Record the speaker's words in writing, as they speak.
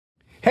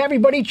Hey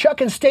everybody,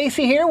 Chuck and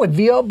Stacey here with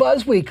VO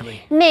Buzz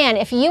Weekly. Man,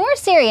 if you are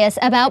serious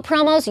about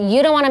promos,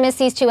 you don't want to miss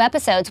these 2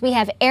 episodes. We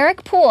have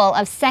Eric Poole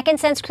of Second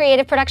Sense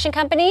Creative Production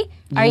Company.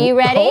 Are you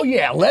ready? Oh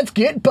yeah, let's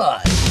get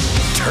buzzed.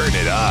 Turn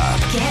it up.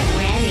 Get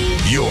ready.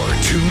 You're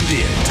tuned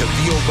in to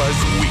VO Buzz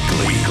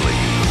Weekly.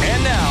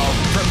 And now,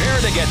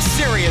 prepare to get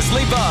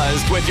seriously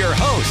buzzed with your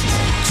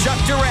hosts, Chuck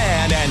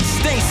Duran and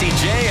Stacey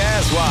J.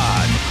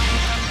 Aswad.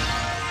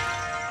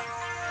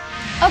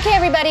 Okay,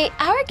 everybody,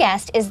 our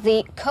guest is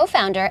the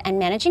co-founder and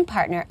managing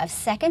partner of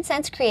Second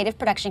Sense Creative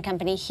Production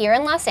Company here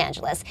in Los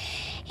Angeles.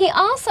 He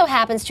also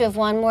happens to have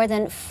won more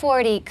than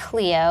 40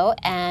 Clio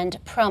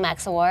and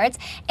Promax awards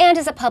and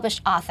is a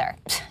published author.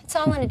 It's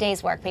all in a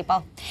day's work,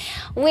 people.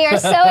 We are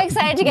so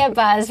excited to get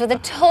buzzed with a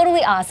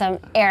totally awesome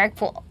Eric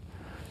Poole.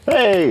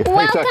 Hey, welcome.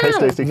 Hey Chuck, hi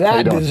Stacey.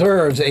 That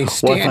deserves a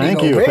standing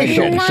thank you.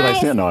 ovation. Should I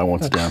stand? No, I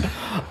won't stand.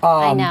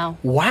 I know.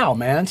 Wow,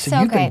 man. So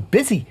you've great. been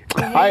busy.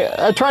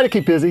 I try to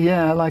keep busy.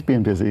 Yeah, I like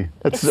being busy.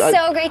 It's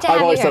so great to have I've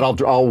you always here.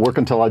 said I'll work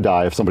until I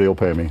die if somebody will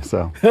pay me.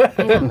 So.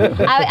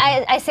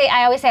 I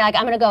always say, like,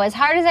 I'm going to go as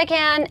hard as I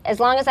can, as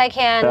long as I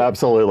can.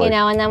 Absolutely. You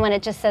know, and then when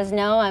it just says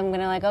no, I'm going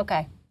to like,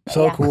 okay.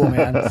 So Yeah. cool,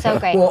 man. So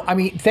great. Well, I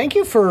mean, thank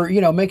you for,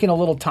 making a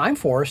little time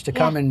for us to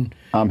come and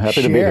I'm happy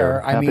share. to be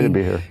here. I Happy mean, to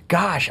be here.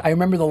 Gosh, I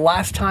remember the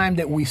last time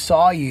that we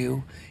saw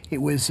you,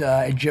 it was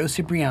at Joe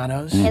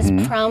Cipriano's. His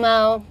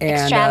promo And,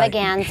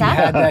 extravaganza. he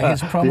had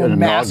his promo The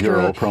master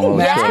inaugural promo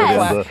class,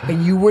 extravaganza.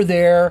 and you were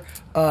there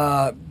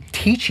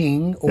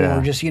teaching or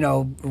Yeah. just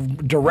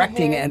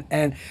directing,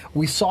 and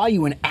we saw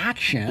you in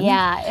action.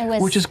 Yeah, it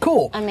was which is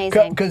cool.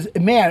 amazing. Because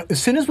man,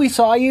 as soon as we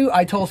saw you,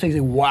 I told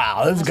Stacey,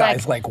 "Wow, this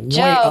guy's like way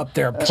Joe, up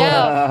there."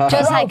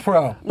 Joe's like,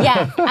 pro.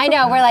 Yeah, I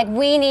know. We're like,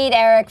 we need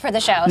Eric for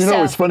the show. You so.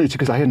 know, it's funny too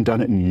because I hadn't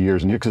done it in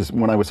years and years. Because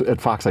when I was at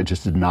Fox, I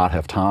just did not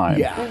have time.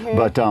 Yeah.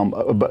 But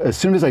as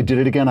soon as I did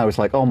it again, I was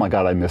like, oh my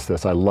God, I miss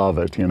this. I love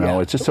it. You know,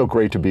 Yeah. it's just so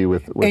great to be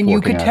with And you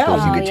working could tell,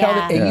 actors. you could tell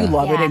that A, you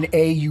love Yeah. it, and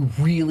A, you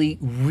really,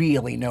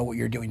 really know what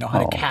you're doing, know how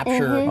to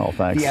capture Oh,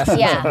 thanks. the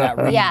essence of that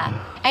read. Yeah,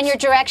 and your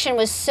direction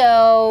was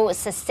so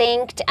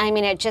succinct. I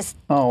mean, it just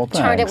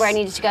turned it where I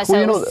needed to go. So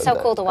Well, it was so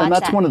cool to watch and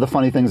that's that. one of the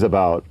funny things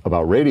about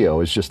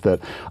radio is just that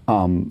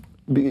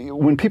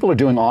when people are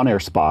doing on-air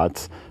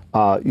spots,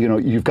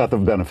 you've got the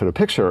benefit of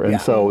picture, and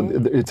so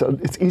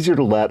it's easier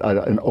to let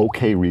an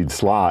okay read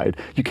slide.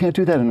 You can't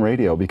do that in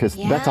radio because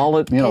that's all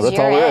it that's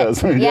all it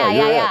is.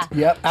 Yeah.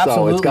 Yep, So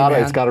absolutely,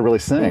 it's got to really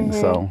sing.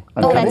 So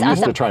I'm kind of that's used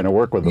to awesome. trying to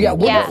work with them. Yeah,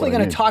 we're That's definitely what I going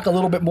to need. talk a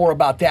little bit more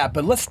about that,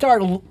 but let's go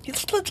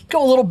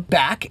a little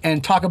back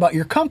and talk about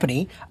your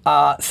company,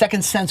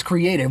 Second Sense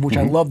Creative, which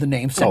I love the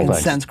name, Second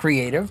thanks. Sense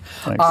Creative.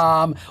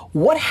 Thanks.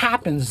 What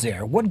happens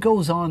there? What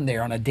goes on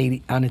there on a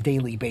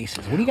daily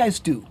basis? What do you guys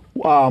do?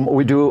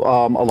 We do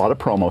a lot of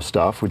promo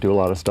stuff. We do a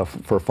lot of stuff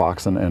for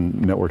Fox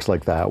and networks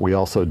like that. We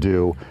also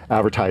do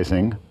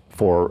advertising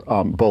for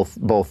both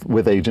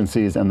with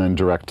agencies and then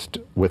direct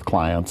with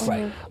clients,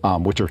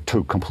 which are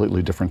 2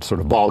 completely different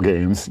sort of ball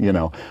games,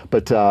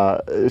 But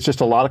it's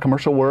just a lot of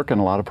commercial work and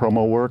a lot of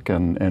promo work,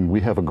 and we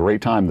have a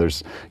great time.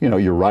 There's,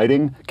 you're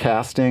writing,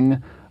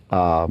 casting,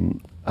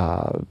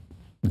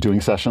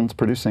 doing sessions,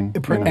 producing.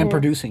 And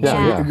producing. Yeah, So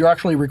yeah. you're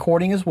actually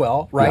recording as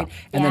well, right? Yeah.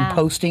 And Yeah. then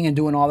posting and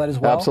doing all that as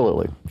well?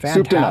 Absolutely.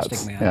 Soup to Fantastic,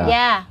 nuts. man.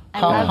 Yeah,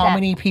 I love How that.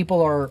 many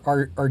people are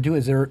doing?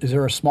 Is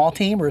there a small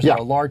team or is there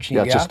a large team?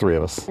 Yeah, it's just 3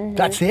 of us.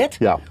 That's it?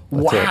 Yeah,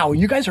 that's it. Wow,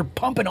 you guys are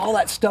pumping all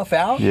that stuff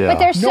out? Yeah. But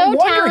they're No so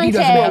wonder he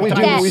doesn't talented. have We time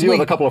do, to we do have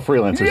sleep. a couple of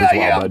freelancers Yeah, as well,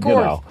 yeah, of but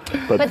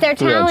course. But their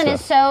 3 on talent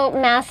is stuff. so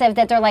massive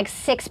that they're like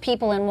 6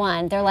 people in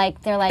one. They're like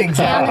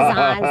Exactly.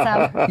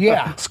 Amazon. So,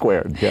 Yeah.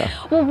 Squared, yeah.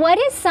 well, what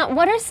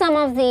are some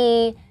of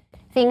the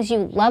things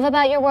you love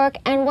about your work,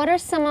 and what are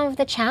some of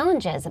the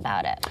challenges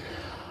about it?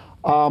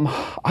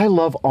 I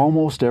love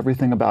almost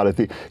everything about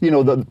it.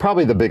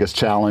 Probably the biggest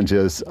challenge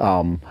is,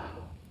 and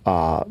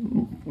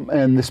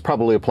this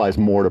probably applies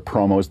more to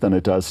promos than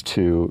it does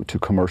to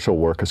commercial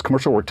work, because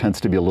commercial work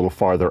tends to be a little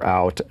farther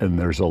out, and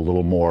there's a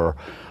little more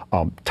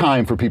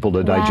time for people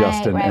to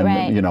digest,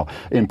 Right.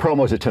 in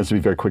promos it tends to be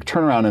very quick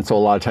turnaround, and so a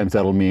lot of times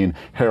that'll mean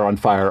hair on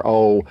fire.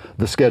 Oh,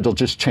 the schedule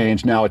just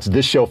changed. Now it's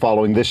this show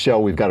following this show.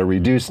 We've got to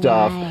redo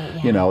stuff.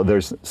 Right, yeah.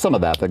 There's some of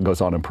that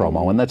goes on in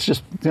promo, and that's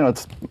just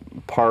it's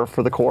par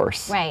for the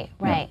course. Right.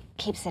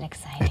 Keeps it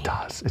exciting. It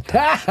does.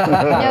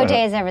 No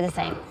day is ever the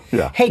same.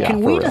 Yeah. Hey, yeah,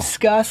 can for we real.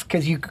 discuss,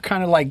 because you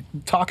kind of like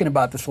talking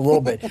about this a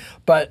little bit,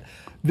 but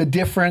the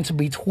difference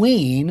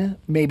between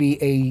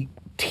maybe a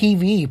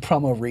TV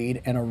promo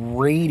read and a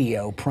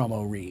radio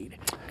promo read?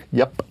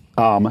 Yep.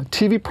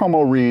 TV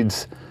promo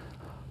reads,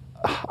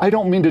 I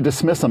don't mean to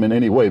dismiss them in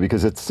any way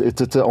because it's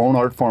its own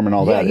art form and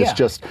all that. Yeah. It's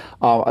just,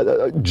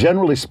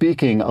 generally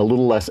speaking, a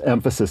little less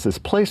emphasis is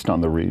placed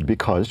on the read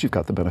because you've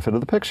got the benefit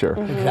of the picture.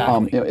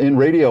 Exactly. In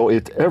radio,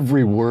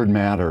 every word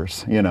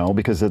matters,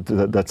 because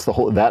that's the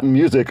whole, that and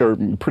music are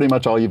pretty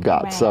much all you've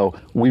got. Right. So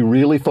we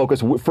really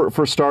focus,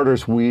 for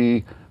starters,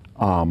 we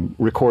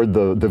record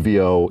the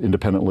VO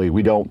independently.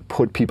 We don't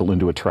put people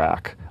into a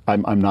track.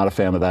 I'm not a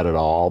fan of that at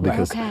all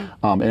because,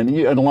 and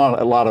a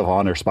lot of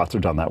on-air spots are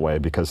done that way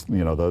because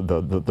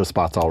the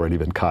spot's already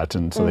been cut,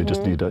 and so they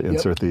just need to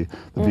insert the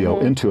VO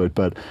into it.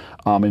 But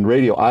in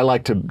radio, I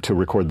like to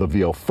record the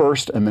VO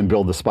first and then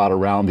build the spot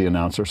around the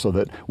announcer so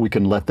that we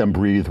can let them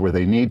breathe where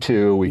they need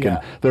to. We can.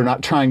 They're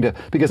not trying to,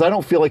 because I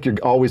don't feel like you're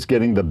always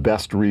getting the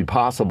best read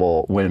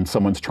possible when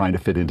someone's trying to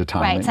fit into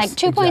timings. Right. It's like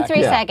 2.3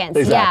 seconds.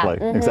 Exactly.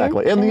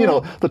 Exactly. And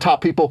the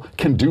top people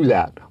can do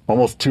that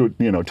almost to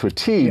a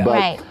T.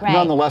 But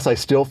nonetheless, I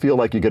still feel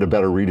like you get a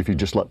better read if you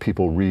just let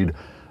people read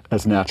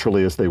as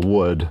naturally as they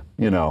would,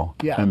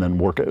 and then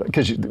work it.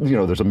 Because,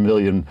 there's a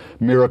million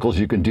miracles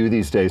you can do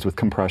these days with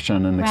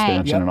compression and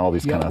expansion and all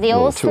these kind of the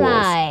old tools.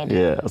 slide.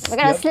 Yes. We're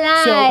going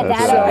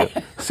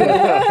to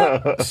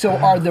slide. So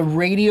are the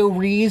radio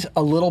reads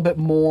a little bit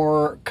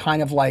more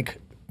kind of like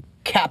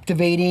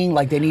captivating,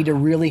 like they need to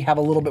really have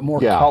a little bit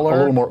more color? A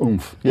little more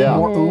oomph. Yeah.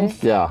 More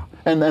oomph? Yeah.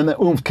 And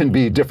the oomph can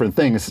be different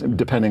things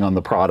depending on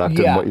the product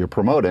and what you're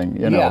promoting,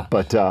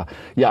 But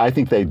I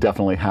think they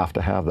definitely have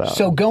to have that.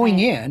 So going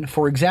in,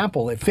 for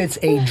example, if it's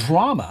a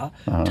drama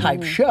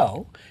type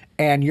show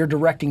and you're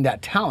directing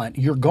that talent,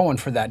 you're going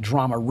for that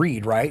drama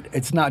read, right?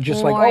 It's not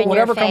just More like, in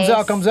whatever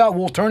your comes out,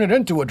 we'll turn it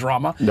into a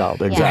drama. No,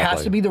 exactly. It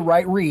has to be the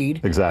right read.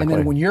 Exactly. And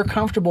then when you're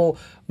comfortable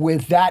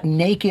with that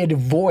naked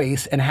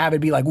voice and have it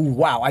be like, ooh,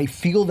 wow, I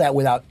feel that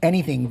without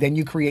anything, then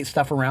you create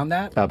stuff around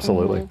that?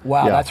 Absolutely.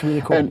 Wow, that's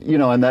really cool. And,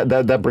 and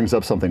that brings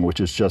up something,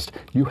 which is just,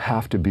 you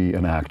have to be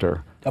an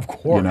actor. Of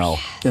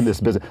course. In this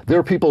business. There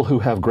are people who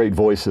have great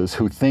voices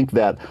who think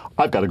that,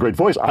 I've got a great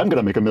voice, I'm going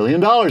to make $1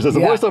 million as a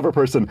voiceover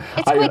person.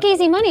 It's quick,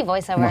 easy money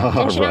voiceover.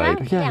 Didn't you know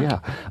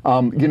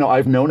that? Yeah.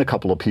 I've known a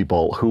couple of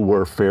people who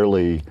were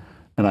fairly,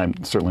 and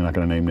I'm certainly not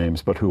going to name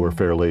names, but who were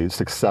fairly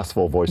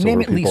successful voiceover people.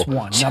 Name at least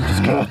one. No, I'm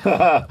just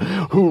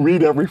kidding. Who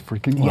read every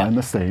freaking line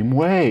the same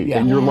way. Yeah.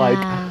 And you're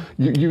like,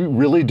 you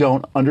really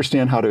don't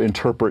understand how to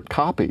interpret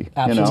copy.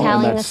 Absolutely.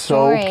 Telling and that's the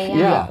story.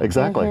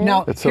 Exactly.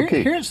 Now, it's so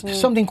key. Here's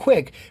something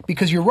quick,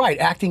 because you're right,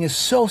 acting is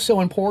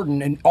so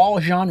important in all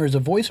genres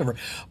of voiceover.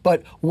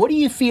 But what do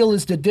you feel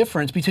is the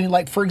difference between,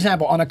 like, for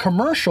example, on a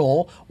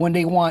commercial, when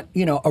they want,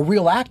 a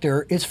real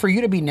actor, it's for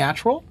you to be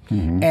natural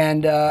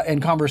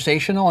and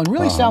conversational and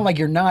really sound like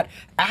you're not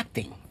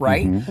acting,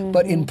 right?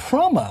 But in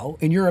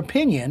promo, in your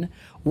opinion,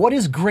 what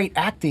is great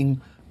acting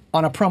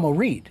on a promo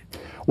read?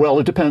 Well,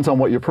 it depends on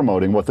what you're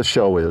promoting, what the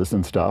show is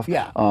and stuff.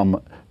 Yeah.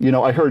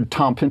 I heard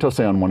Tom Pinto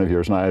say on one of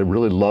yours, and I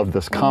really loved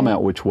this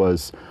comment, which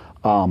was,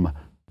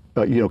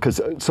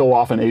 because so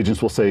often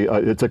agents will say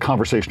it's a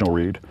conversational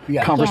read.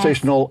 Yeah.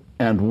 Conversational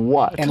and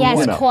what? And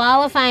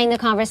qualifying the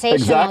conversational.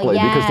 Exactly,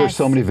 because there's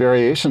so many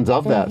variations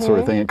of that sort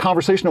of thing. And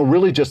conversational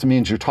really just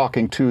means you're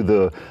talking to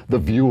the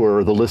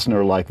viewer, the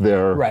listener, like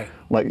they're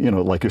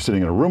like you're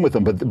sitting in a room with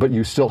them. But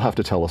you still have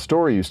to tell a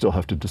story. You still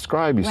have to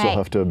describe. You still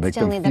have to make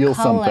them feel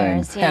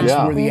something. Hence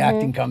where the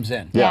acting comes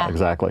in. Yeah,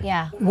 exactly.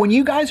 Yeah. When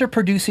you guys are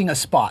producing a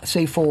spot,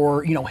 say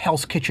for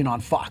Hell's Kitchen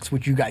on Fox,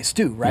 which you guys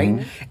do,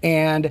 right?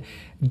 And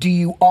do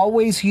you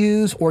always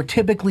use or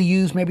typically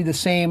use maybe the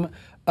same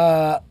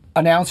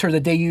announcer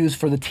that they use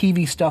for the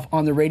TV stuff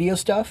on the radio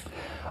stuff?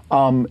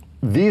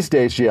 These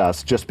days,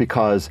 yes, just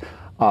because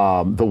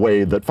the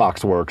way that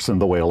Fox works and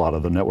the way a lot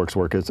of the networks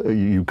work is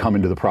you come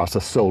into the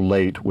process so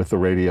late with the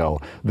radio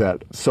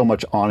that so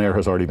much on-air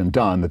has already been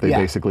done that they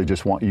basically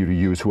just want you to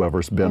use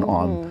whoever's been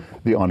on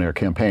the on-air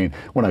campaign.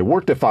 When I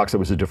worked at Fox, it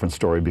was a different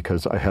story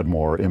because I had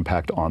more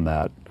impact on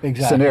that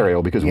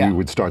scenario because we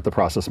would start the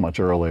process much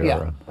earlier.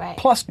 Yeah. Right.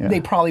 Plus, they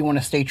probably want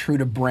to stay true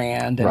to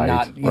brand and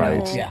not,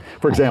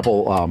 For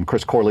example,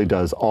 Chris Corley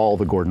does all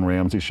the Gordon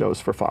Ramsay shows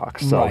for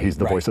Fox, so he's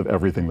the voice of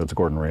everything that's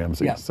Gordon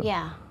Ramsay. Yeah. So.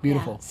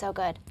 Beautiful. So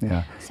good.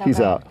 Yeah.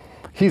 So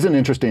he's an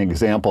interesting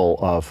example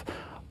of,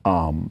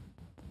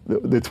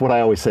 it's what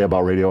I always say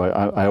about radio.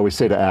 I always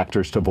say to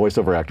actors, to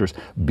voiceover actors,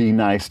 be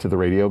nice to the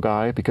radio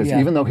guy, because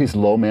even though he's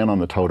low man on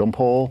the totem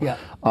pole,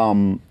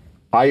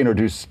 I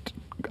introduced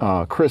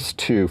Chris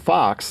to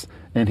Fox,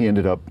 and he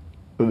ended up,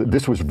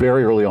 this was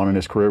very early on in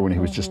his career when he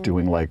was just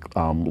doing like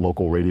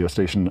local radio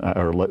station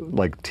or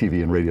like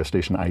TV and radio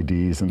station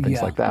IDs and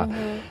things like that.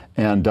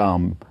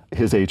 And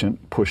his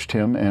agent pushed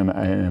him,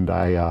 and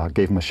I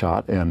gave him a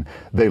shot, and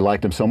they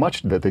liked him so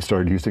much that they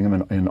started using him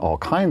in all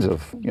kinds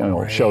of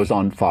shows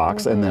on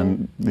Fox, and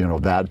then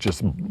that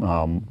just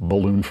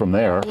ballooned from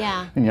there.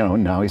 Yeah.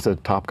 And now he's a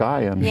top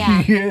guy, and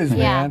he is,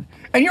 man.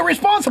 And you're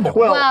responsible.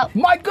 Well,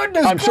 my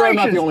goodness I'm gracious. sure I'm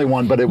not the only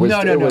one, but it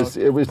was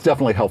it was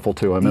definitely helpful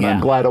to him, and I'm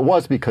glad it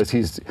was because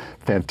he's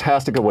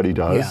fantastic at what he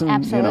does,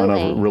 and and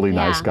a really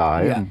nice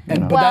guy.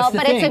 And, but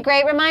it's a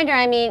great reminder.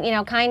 I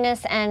mean,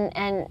 kindness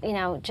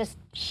and just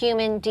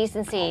human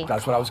decency.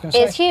 That's what I was going to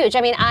say. Is huge.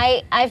 I mean,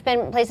 I've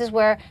been places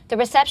where the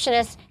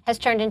receptionist has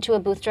turned into a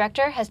booth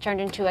director, has turned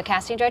into a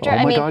casting director.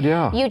 Oh my God,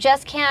 yeah. You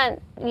just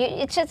can't.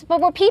 It's just,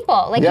 but we're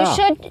people. Like you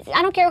should.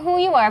 I don't care who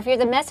you are. If you're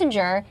the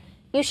messenger,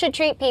 you should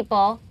treat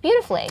people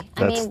beautifully.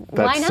 Why not?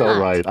 That's so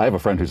right. I have a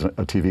friend who's a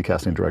TV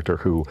casting director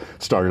who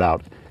started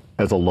out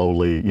as a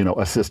lowly,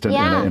 assistant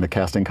in a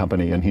casting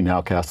company, and he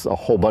now casts a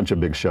whole bunch of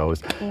big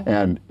shows.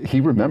 And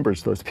he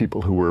remembers those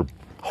people who were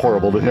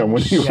horrible to him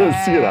when he was,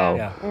 you know.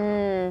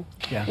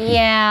 Yeah.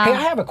 Yeah. Hey,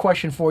 I have a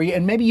question for you,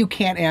 and maybe you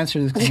can't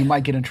answer this because you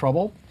might get in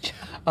trouble.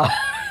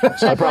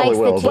 I probably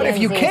will. But if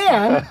you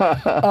can,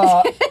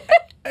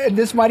 and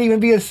this might even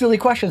be a silly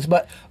question,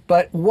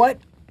 but what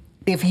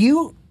if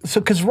you,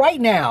 because right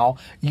now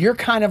you're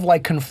kind of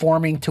like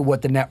conforming to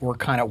what the network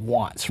kind of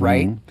wants,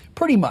 right?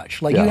 Pretty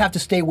much. Like you have to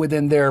stay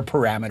within their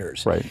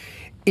parameters. Right.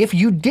 If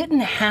you didn't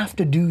have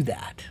to do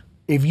that,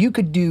 if you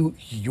could do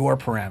your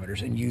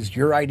parameters and use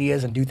your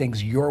ideas and do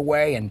things your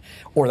way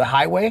or the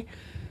highway,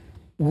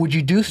 would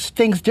you do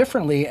things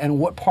differently, and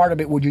what part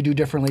of it would you do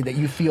differently that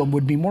you feel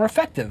would be more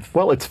effective?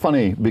 Well, it's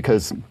funny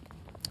because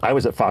I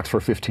was at Fox for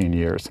 15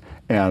 years,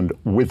 and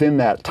within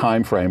that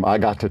time frame, I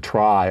got to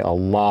try a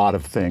lot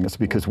of things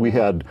because we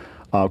had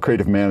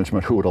creative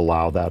management who would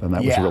allow that, and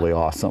that was really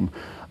awesome.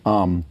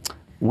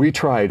 We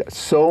tried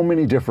so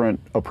many different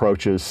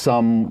approaches.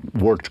 Some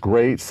worked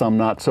great, some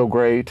not so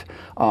great.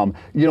 You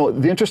know,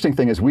 the interesting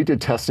thing is we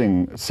did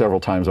testing several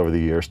times over the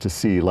years to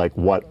see like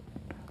what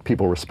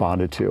people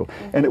responded to.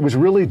 And it was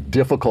really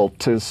difficult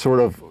to sort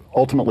of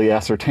ultimately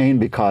ascertain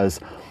because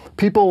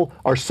people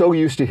are so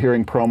used to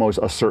hearing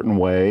promos a certain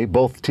way,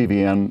 both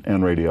TV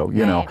and radio,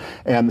 you know.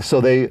 And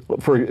so they,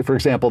 for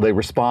example, they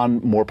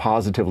respond more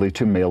positively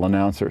to male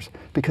announcers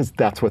because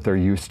that's what they're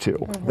used to.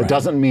 It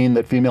doesn't mean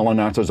that female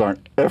announcers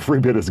aren't every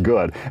bit as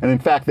good. And in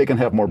fact, they can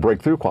have more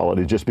breakthrough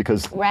quality just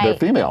because they're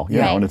female, you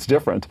know, and it's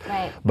different.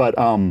 But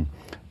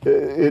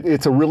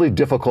it's a really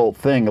difficult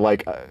thing.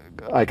 Like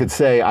I could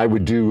say I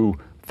would do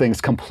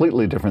things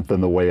completely different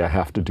than the way I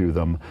have to do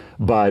them,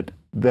 but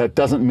that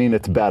doesn't mean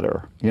it's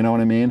better. You know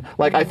what I mean?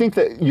 Like, I think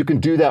that you can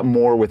do that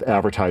more with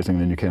advertising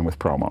than you can with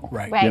promo.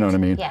 You know what I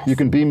mean? You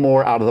can be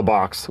more out of the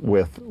box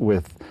with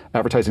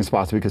advertising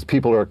spots because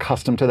people are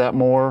accustomed to that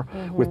more.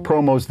 With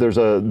promos,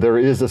 there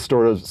is a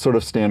sort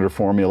of standard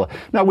formula.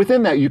 Now,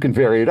 within that, you can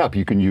vary it up.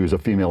 You can use a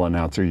female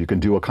announcer. You can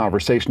do a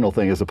conversational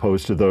thing as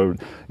opposed to the,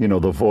 you know,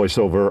 the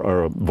voiceover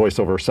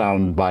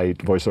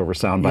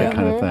soundbite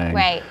kind of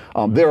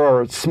thing. There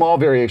are small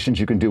variations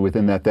you can do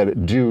within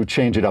that do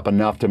change it up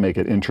enough to make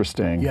it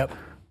interesting.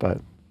 But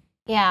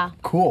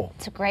cool.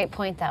 It's a great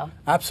point, though.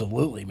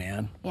 Absolutely,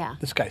 man. Yeah.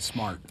 This guy's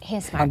smart.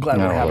 He's smart. I'm glad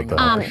we're having him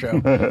on the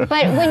show. But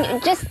when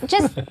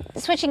just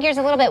switching gears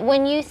a little bit,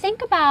 when you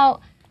think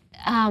about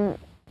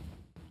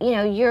you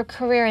know, your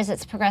career as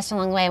it's progressed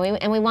along the way,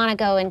 and we want to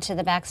go into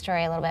the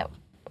backstory a little bit,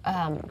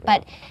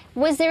 but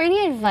was there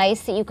any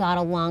advice that you got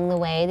along the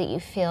way that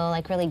you feel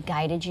like really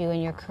guided you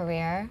in your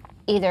career,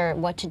 either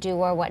what to do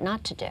or what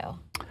not to do?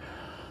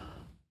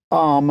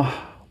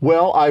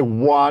 Well, I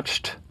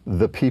watched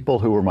the people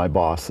who were my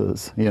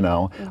bosses, you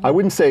know. I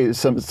wouldn't say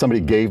somebody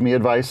gave me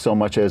advice so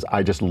much as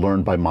I just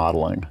learned by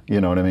modeling, you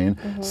know what I mean?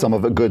 Some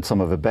of it good, some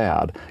of it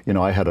bad. You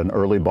know, I had an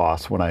early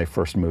boss when I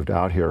first moved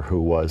out here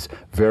who was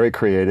very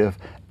creative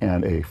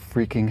and a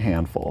freaking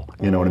handful,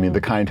 you know what I mean?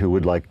 The kind who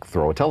would like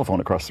throw a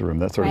telephone across the room,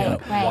 that sort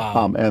of thing.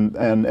 Wow.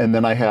 And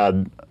then I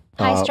had...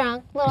 high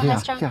strung, a little high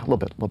strung? Yeah, a little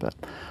bit.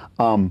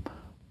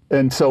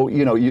 And so,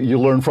 you know, you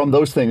learn from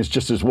those things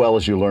just as well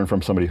as you learn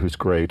from somebody who's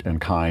great and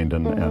kind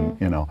and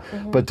you know.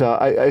 But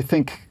I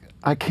think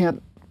I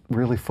can't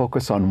really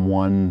focus on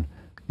one,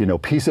 you know,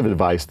 piece of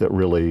advice that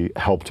really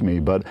helped me.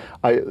 But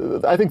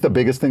I think the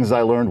biggest things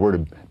I learned were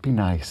to be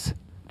nice.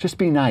 Just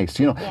be nice,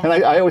 you know. And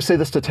I always say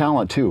this to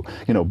talent too.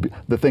 You know,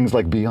 the things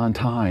like be on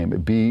time,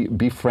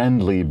 be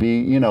friendly,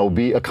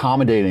 be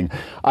accommodating.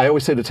 I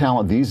always say to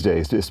talent these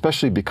days,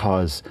 especially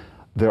because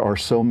there are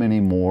so many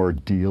more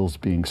deals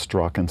being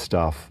struck and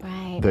stuff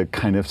that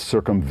kind of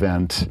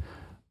circumvent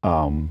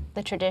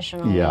the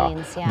traditional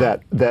means.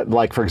 That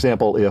like, for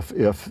example,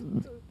 if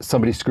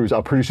somebody screws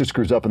up, producer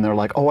screws up and they're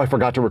like, oh, I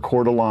forgot to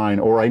record a line,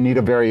 or I need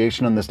a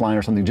variation on this line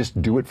or something, just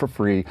do it for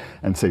free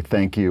and say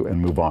thank you and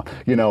move on.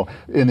 You know,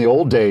 in the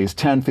old days,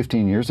 10,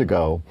 15 years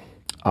ago,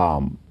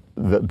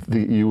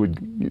 you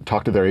would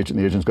talk to their agent, and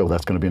the agents go,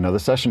 that's going to be another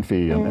session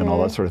fee and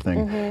all that sort of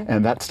thing.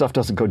 And that stuff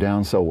doesn't go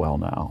down so well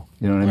now.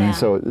 You know what I mean?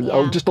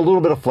 So just a little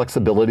bit of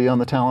flexibility on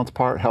the talent's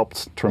part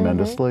helps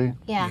tremendously.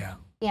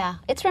 Yeah.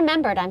 It's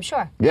remembered, I'm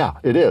sure. Yeah,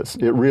 it is.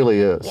 It really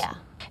is. Yeah.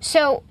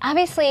 So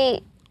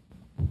obviously,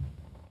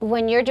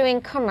 when you're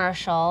doing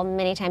commercial,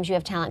 many times you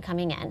have talent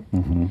coming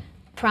in.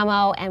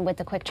 Promo and with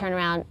the quick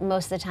turnaround,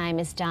 most of the time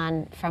is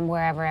done from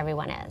wherever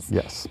everyone is.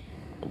 Yes.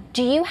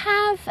 Do you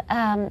have,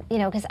 you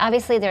know, because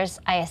obviously there's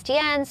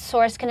ISDN,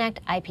 Source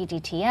Connect,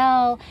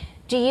 IPDTL.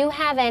 Do you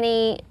have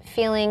any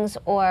feelings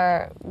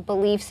or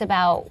beliefs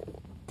about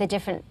the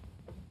different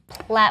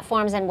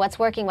platforms and what's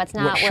working, what's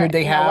not? What should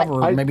they have,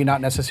 or maybe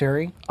not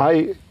necessary?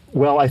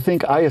 Well, I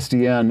think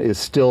ISDN is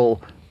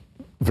still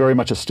very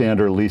much a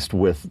standard, at least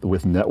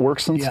with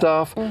networks and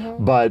stuff,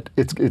 but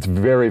it's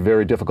very,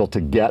 very difficult to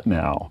get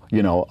now.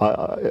 You know,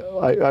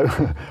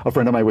 a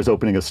friend of mine was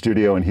opening a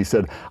studio, and he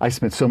said, I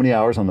spent so many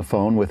hours on the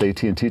phone with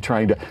AT&T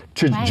trying to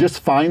just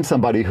find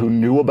somebody who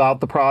knew about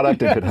the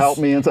product and could help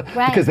me and stuff,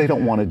 because they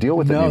don't want to deal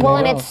with it anymore.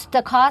 Well, and it's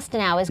the cost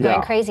now is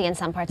going crazy in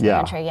some parts of the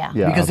country.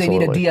 Because they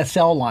need a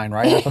DSL line,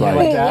 right? Or something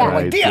like that.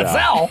 Like,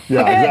 DSL?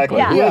 Yeah,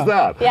 exactly. Who is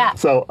that? Yeah.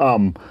 So,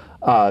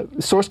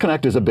 Source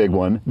Connect is a big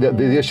one.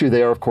 The issue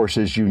there, of course,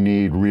 is you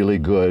need really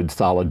good,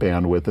 solid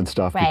bandwidth and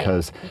stuff, Right.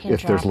 because You can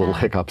if there's drop little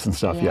out. hiccups and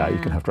stuff, you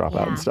can have dropout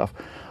Yeah. and stuff.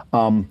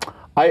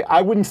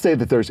 I wouldn't say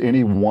that there's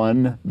any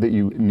one that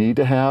you need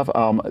to have.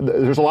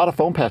 There's a lot of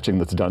phone patching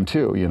that's done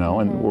too, you know,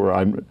 and where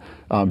I'm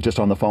just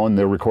on the phone,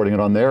 they're recording it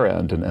on their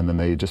end, and then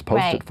they just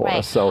post it for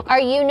us. So, are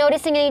you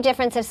noticing any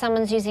difference if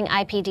someone's using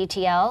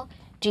IPDTL?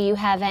 Do you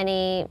have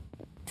any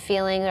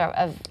feeling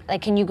of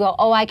like, can you go,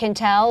 oh, I can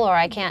tell, or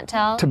I can't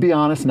tell? to be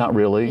honest, not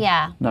really.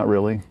 Yeah. Not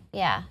really.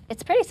 Yeah,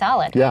 it's pretty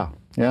solid. Yeah,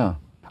 yeah.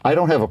 I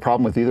don't have a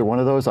problem with either one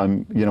of those.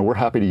 We're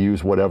happy to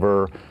use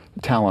whatever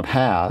talent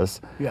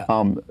has. Yeah.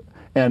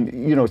 And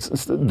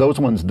those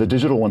ones, the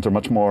digital ones,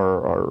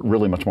 are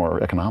really much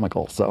more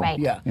economical. So Right.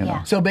 Yeah. You know.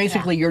 Yeah. So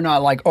basically, you're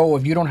not like, oh,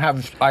 if you don't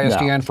have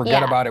ISDN,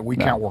 forget Yeah. about it. We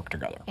can't work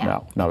together. Yeah.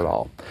 No, not at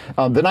all.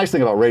 The nice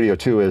thing about radio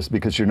too is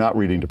because you're not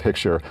reading to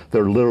picture,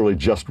 they're literally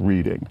just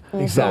reading.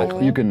 Exactly.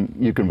 So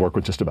you can work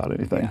with just about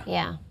anything.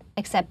 Yeah,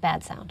 except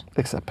bad sound.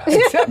 Except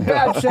Except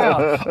bad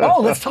sound.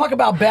 Oh, let's talk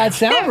about bad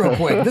sound real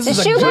quick. This The is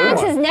a good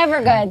shoebox one. is never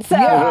good, so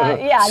that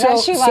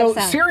shoebox So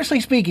sound. seriously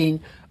speaking,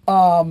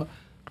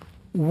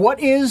 what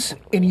is,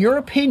 in your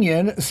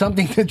opinion,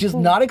 something that's just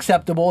not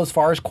acceptable as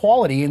far as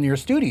quality in your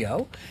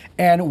studio?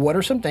 And what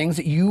are some things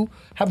that you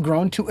have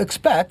grown to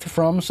expect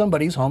from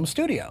somebody's home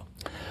studio?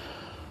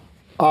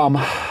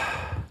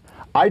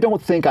 I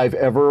don't think I've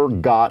ever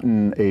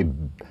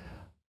gotten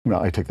no,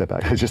 I take that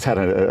back. I just had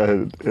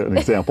an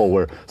example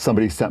where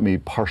somebody sent me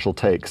partial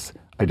takes.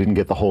 I didn't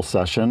get the whole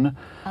session.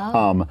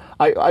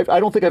 I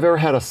don't think I've ever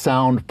had a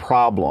sound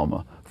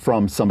problem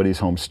from somebody's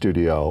home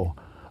studio.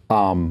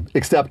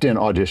 Except in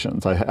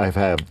auditions. I've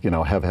had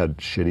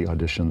shitty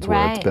auditions where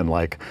it's Right. been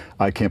like,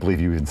 I can't believe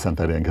you even sent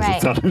that in because Right.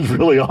 it sounded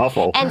really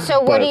awful. And so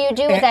what do you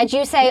do with that? Do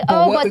you say, but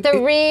oh, what- but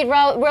the read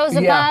rose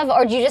Yeah. above?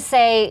 Or do you just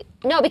say,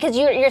 no, because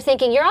you're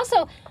thinking,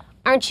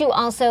 aren't you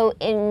also,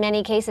 in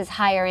many cases,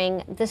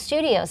 hiring the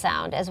studio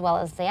sound as well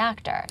as the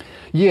actor?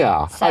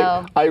 Yeah,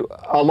 So-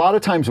 a lot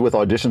of times with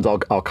auditions,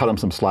 I'll cut them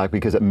some slack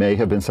because it may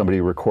have been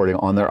somebody recording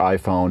on their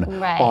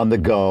iPhone, Right. on the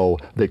go.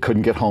 They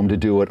couldn't get home to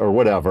do it or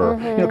whatever.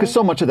 Because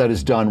so much of that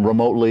is done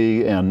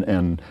remotely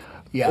and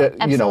Yeah.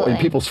 in Absolutely.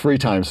 people's free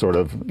time, sort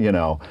of.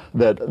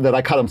 That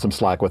I cut them some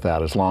slack with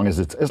that as long as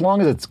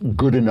it's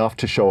good enough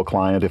to show a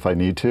client if I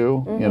need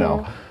to.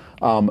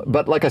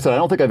 But like I said, I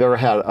don't think I've ever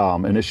had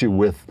an issue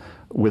with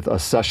a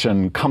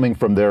session coming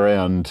from their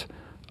end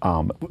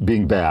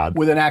being bad.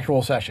 With an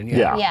actual session,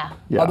 Yeah.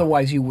 Yeah.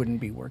 Otherwise, you wouldn't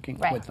be working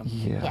Right. with them.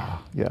 Yeah.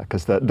 Yeah,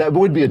 because that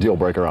would be a deal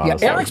breaker, Yeah,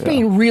 honestly. Eric's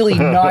being really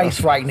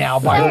nice right now,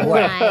 by the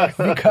way, nice.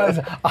 because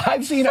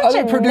I've seen Such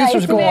other a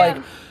producers nice go man.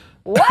 like,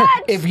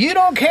 What? if you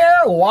don't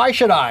care, why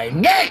should I?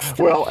 Next!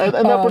 Well, and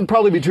that would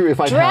probably be true if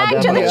I Drag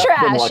had to them. the I've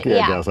trash. been lucky,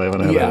 Yeah. I guess. I haven't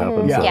had that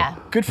happen. yeah. So. Yeah.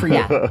 Good for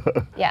you.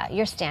 Yeah,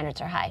 your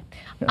standards are high.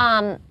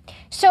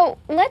 So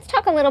let's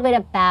talk a little bit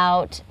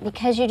about,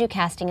 because you do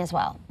casting as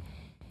well,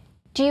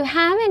 do you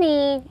have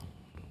any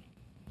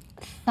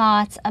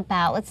thoughts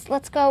about,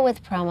 let's go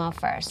with promo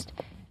first.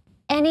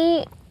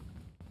 Any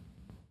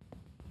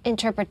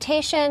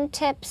interpretation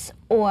tips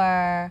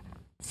or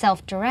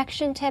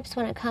self-direction tips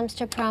when it comes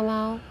to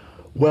promo?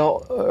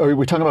 Well, are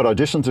we talking about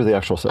auditions or the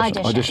actual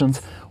session?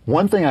 Auditions.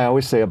 One thing I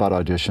always say about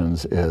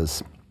auditions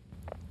is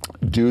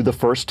do the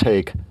first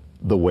take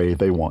the way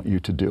they want you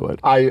to do it.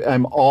 I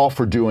am all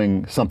for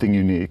doing something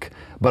unique,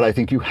 but I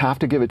think you have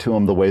to give it to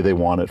them the way they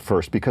want it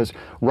first, because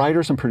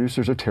writers and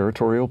producers are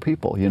territorial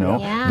people,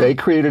 Yeah. They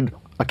created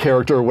a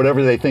character or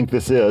whatever they think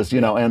this is,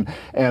 and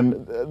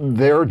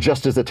they're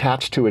just as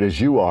attached to it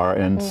as you are,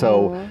 and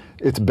so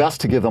it's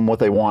best to give them what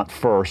they want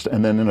first,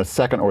 and then in a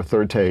second or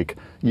third take,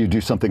 you do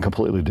something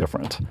completely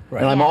different.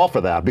 Right. And I'm Yeah. all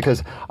for that,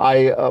 because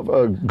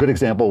a good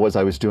example was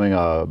I was doing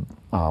a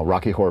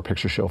Rocky Horror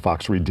Picture Show.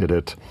 Fox redid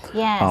it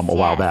Yes, a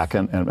while yes. back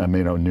and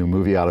made a new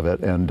movie out of it,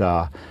 and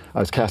I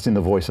was casting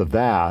the voice of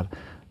that.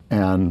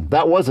 And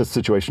that was a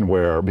situation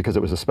where, because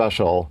it was a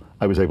special,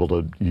 I was able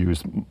to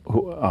use,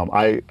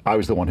 I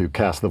was the one who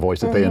cast the voice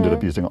that they ended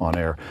up using on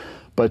air.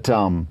 But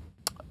the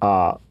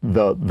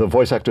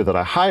voice actor that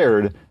I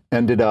hired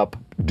ended up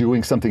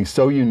doing something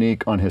so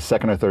unique on his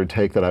second or third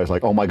take that I was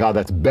like, oh my God,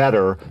 that's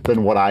better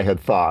than what I had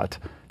thought.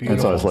 And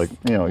so I was like,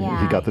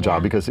 he got the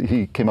job because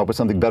he came up with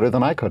something better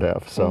than I could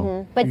have.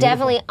 So But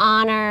definitely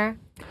honor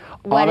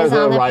what honor is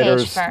the on the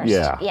writers. page first.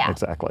 Yeah,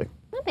 exactly.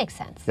 That makes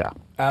sense. Yeah.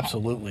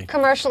 Absolutely.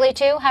 Commercially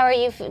too, how do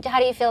you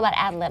feel about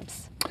ad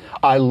libs?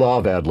 I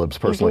love ad libs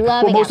personally.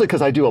 loving Well, mostly it.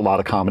 because I do a lot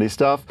of comedy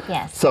stuff.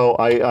 Yes. So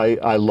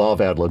I love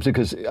ad libs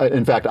because,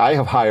 in fact, I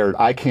have hired,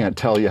 I can't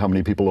tell you how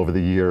many people over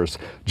the years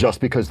just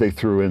because they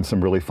threw in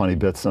some really funny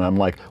bits, and I'm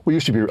like, well, you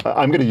should be,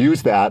 I'm going to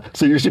use that,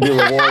 so you should be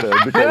rewarded.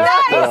 Because,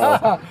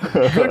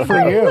 Good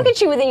for you. Look at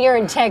you with your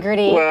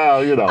integrity. well,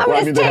 I'm they gonna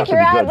have to take be your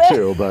ad good lib.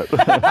 too,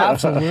 but.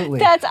 Absolutely.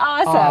 That's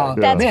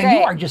awesome. That's Man, great.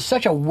 you are just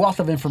such a wealth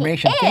of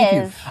information. He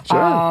Thank is. you.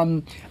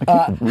 Sure.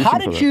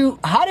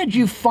 How did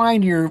you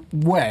find your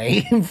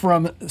way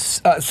from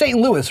St.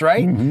 Louis,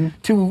 right,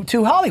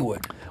 to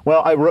Hollywood?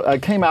 Well, I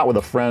came out with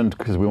a friend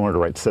because we wanted to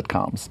write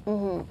sitcoms.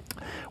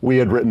 We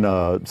had written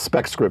a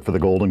spec script for the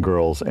Golden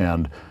Girls,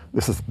 and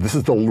this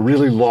is the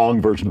really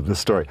long version of this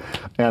story.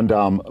 And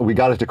we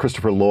got it to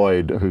Christopher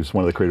Lloyd, who's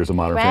one of the creators of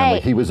Modern Family.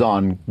 He was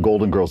on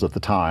Golden Girls at the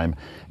time,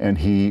 and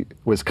he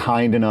was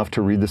kind enough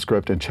to read the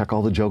script and check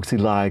all the jokes he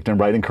liked and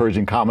write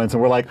encouraging comments.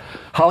 And we're like,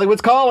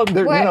 Hollywood's calling.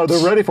 They're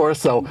ready for us.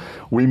 So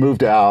we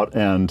moved out,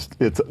 and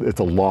it's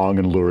a long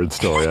and lurid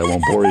story. I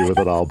won't bore you with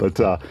it all. But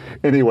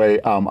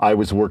anyway, I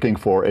was working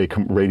for a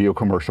radio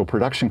commercial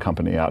production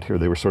company out here.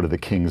 They were sort of the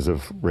kings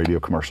of radio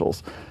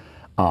commercials.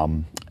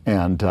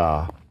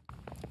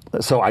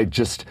 So I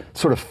just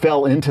sort of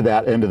fell into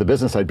that end of the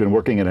business. I'd been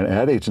working in an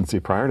ad agency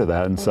prior to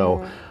that, and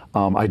so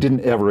I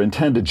didn't ever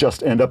intend to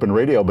just end up in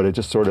radio, but it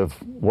just sort of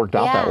worked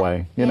out that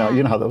way. You know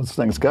how those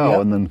things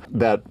go. And then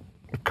that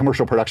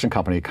commercial production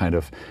company kind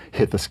of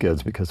hit the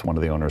skids because one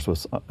of the owners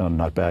was a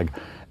nutbag,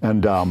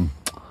 and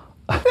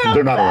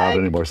they're not around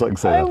anymore, so I can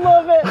say that. I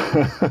love it.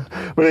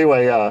 But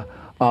anyway.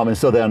 And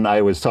so then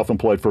I was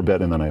self-employed for a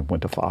bit, and then I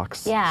went to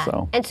Fox. Yeah.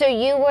 So. And so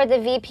you were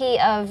the VP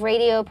of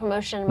Radio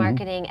Promotion and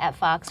Marketing at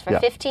Fox for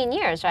 15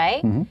 years,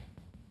 right?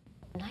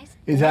 Nice.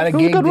 Is that a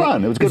gig? It was a good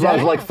run. It was a good run. It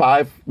was like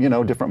 5,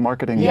 different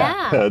marketing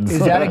heads.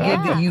 Is that a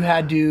gig that you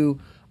had to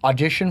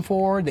audition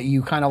for? That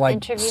you kind of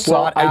like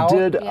sought out? I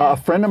did. A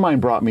friend of mine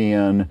brought me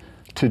in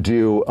to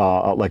do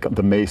like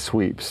the May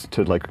sweeps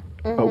to like.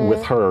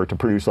 With her to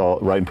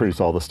write and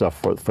produce all the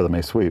stuff for the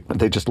May sweep.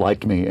 They just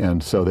liked me,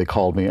 and so they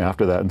called me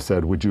after that and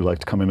said, "Would you like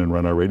to come in and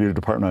run our radio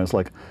department?" I was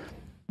like,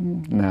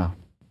 "No,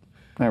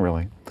 not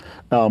really."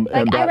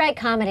 I write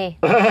comedy.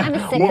 I'm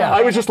a singer. Well,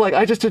 I was just like,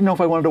 I just didn't know if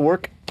I wanted to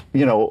work, at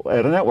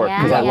a network,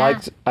 because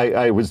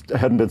I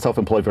hadn't been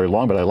self-employed very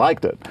long, but I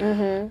liked it,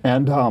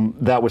 and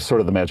that was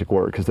sort of the magic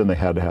word, because then they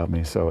had to have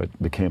me, so it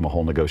became a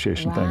whole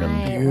negotiation thing,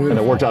 and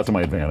it worked out to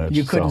my advantage.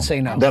 You couldn't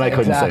say no. Then I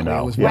couldn't say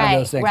no. It was one of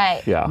those things.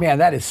 Yeah. Man,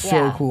 that is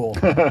so cool.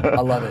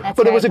 I love it.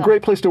 But it was a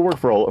great place to work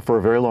for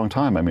a very long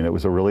time. I mean, it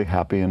was a really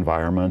happy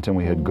environment, and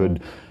we had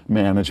good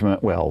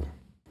management. Well.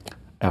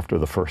 After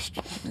the first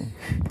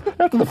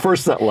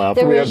set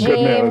left, we had good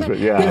management.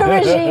 Yeah. The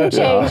regime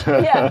changed.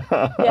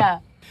 Yeah.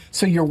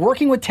 So you're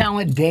working with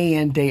talent day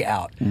in, day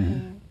out.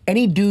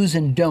 Any do's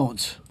and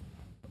don'ts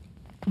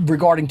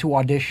regarding to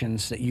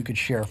auditions that you could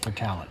share for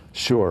talent?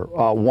 Sure.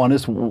 One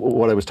is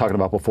what I was talking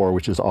about before,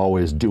 which is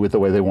always do it the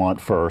way they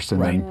want first,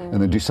 and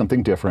then do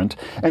something different.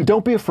 And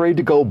don't be afraid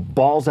to go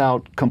balls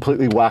out,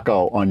 completely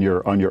wacko on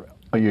your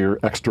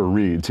extra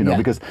reads,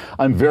 because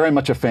I'm very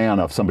much a fan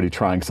of somebody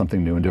trying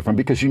something new and different,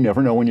 because you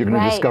never know when you're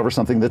going to discover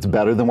something that's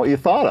better than what you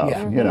thought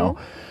of,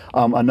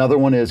 Another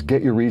one is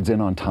get your reads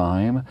in on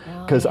time,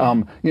 because,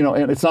 and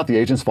it's not the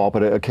agent's fault,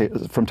 but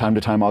from time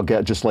to time I'll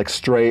get just like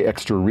stray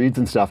extra reads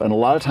and stuff, and a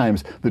lot of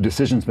times the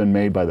decision's been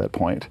made by that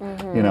point,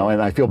 and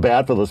I feel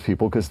bad for those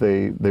people because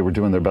they were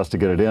doing their best to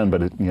get it in,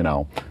 but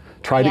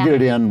try to get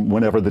it in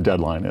whenever the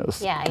deadline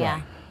is.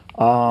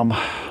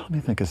 Let me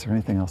think, is there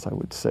anything else I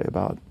would say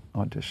about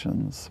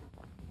auditions?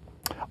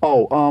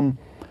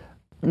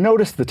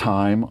 Notice the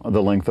time,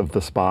 the length of the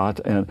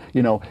spot, and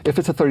if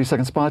it's a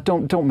 30-second spot,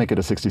 don't make it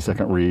a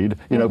 60-second read,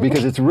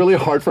 because it's really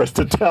hard for us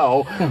to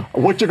tell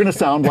what you're going to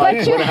sound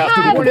like when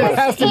it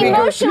has to be.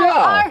 Emotional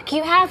arc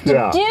you have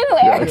to do,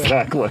 Eric. Yeah,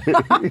 exactly.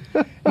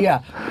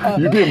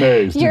 You'd be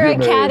amazed. Your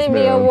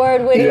Academy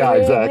Award winning. Yeah,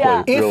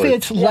 exactly. If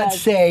it's, let's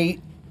say,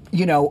 a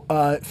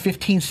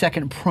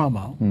 15-second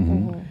promo.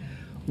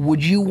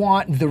 Would you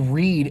want the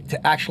read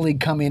to actually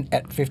come in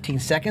at 15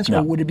 seconds,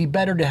 or would it be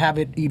better to have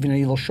it even a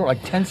little short,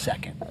 like 10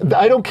 seconds?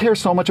 I don't care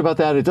so much about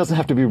that. It doesn't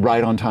have to be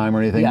right on time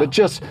or anything, but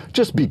just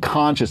be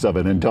conscious of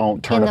it and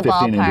don't turn a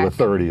 15 into a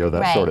 30 or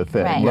that sort of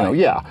thing.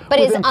 But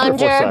is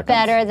under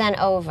better than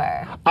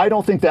over? I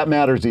don't think that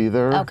matters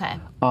either. Okay.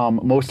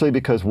 Mostly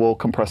because we'll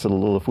compress it a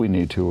little if we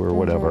need to or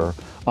whatever.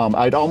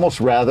 I'd almost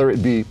rather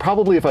it be,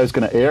 probably if I was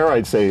going to air,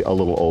 I'd say a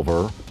little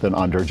over than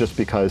under, just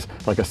because,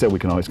 like I said, we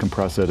can always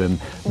compress it, and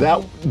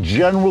that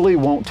generally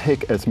won't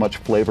take as much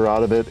flavor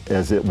out of it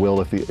as it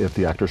will if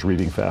the actor's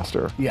reading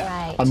faster.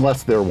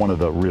 Unless they're one of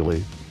the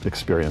really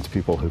experienced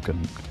people who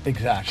can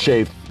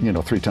shave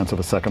 0.3 of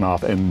a second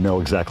off and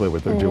know exactly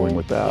what they're doing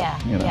with that.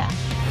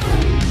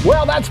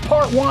 Well, that's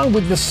part 1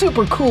 with the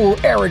super cool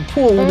Eric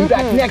Poole. We'll be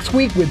back next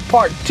week with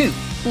part 2.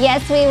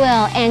 Yes, we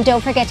will. And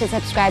don't forget to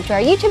subscribe to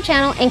our YouTube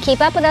channel and keep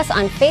up with us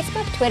on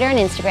Facebook, Twitter, and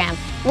Instagram.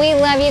 We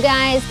love you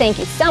guys. Thank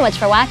you so much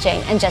for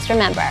watching. And just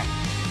remember,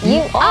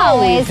 you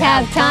always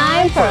have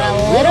time for a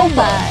little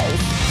buzz.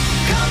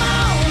 Come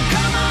on,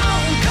 come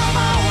on, come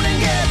on and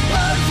get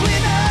buzzed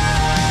with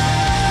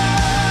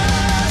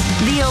us.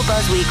 VO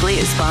Buzz Weekly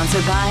is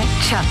sponsored by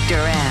Chuck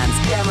Duran's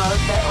Demos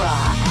That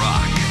Rock.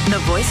 The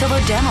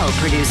voiceover demo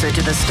producer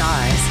to the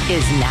stars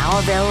is now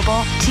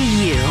available to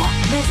you.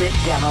 Visit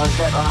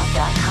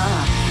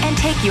demosthatrock.com and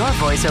take your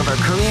voiceover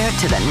career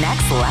to the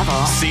next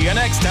level. See you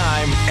next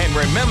time, and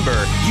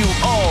remember, you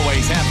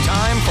always have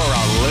time for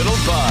a little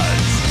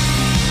buzz.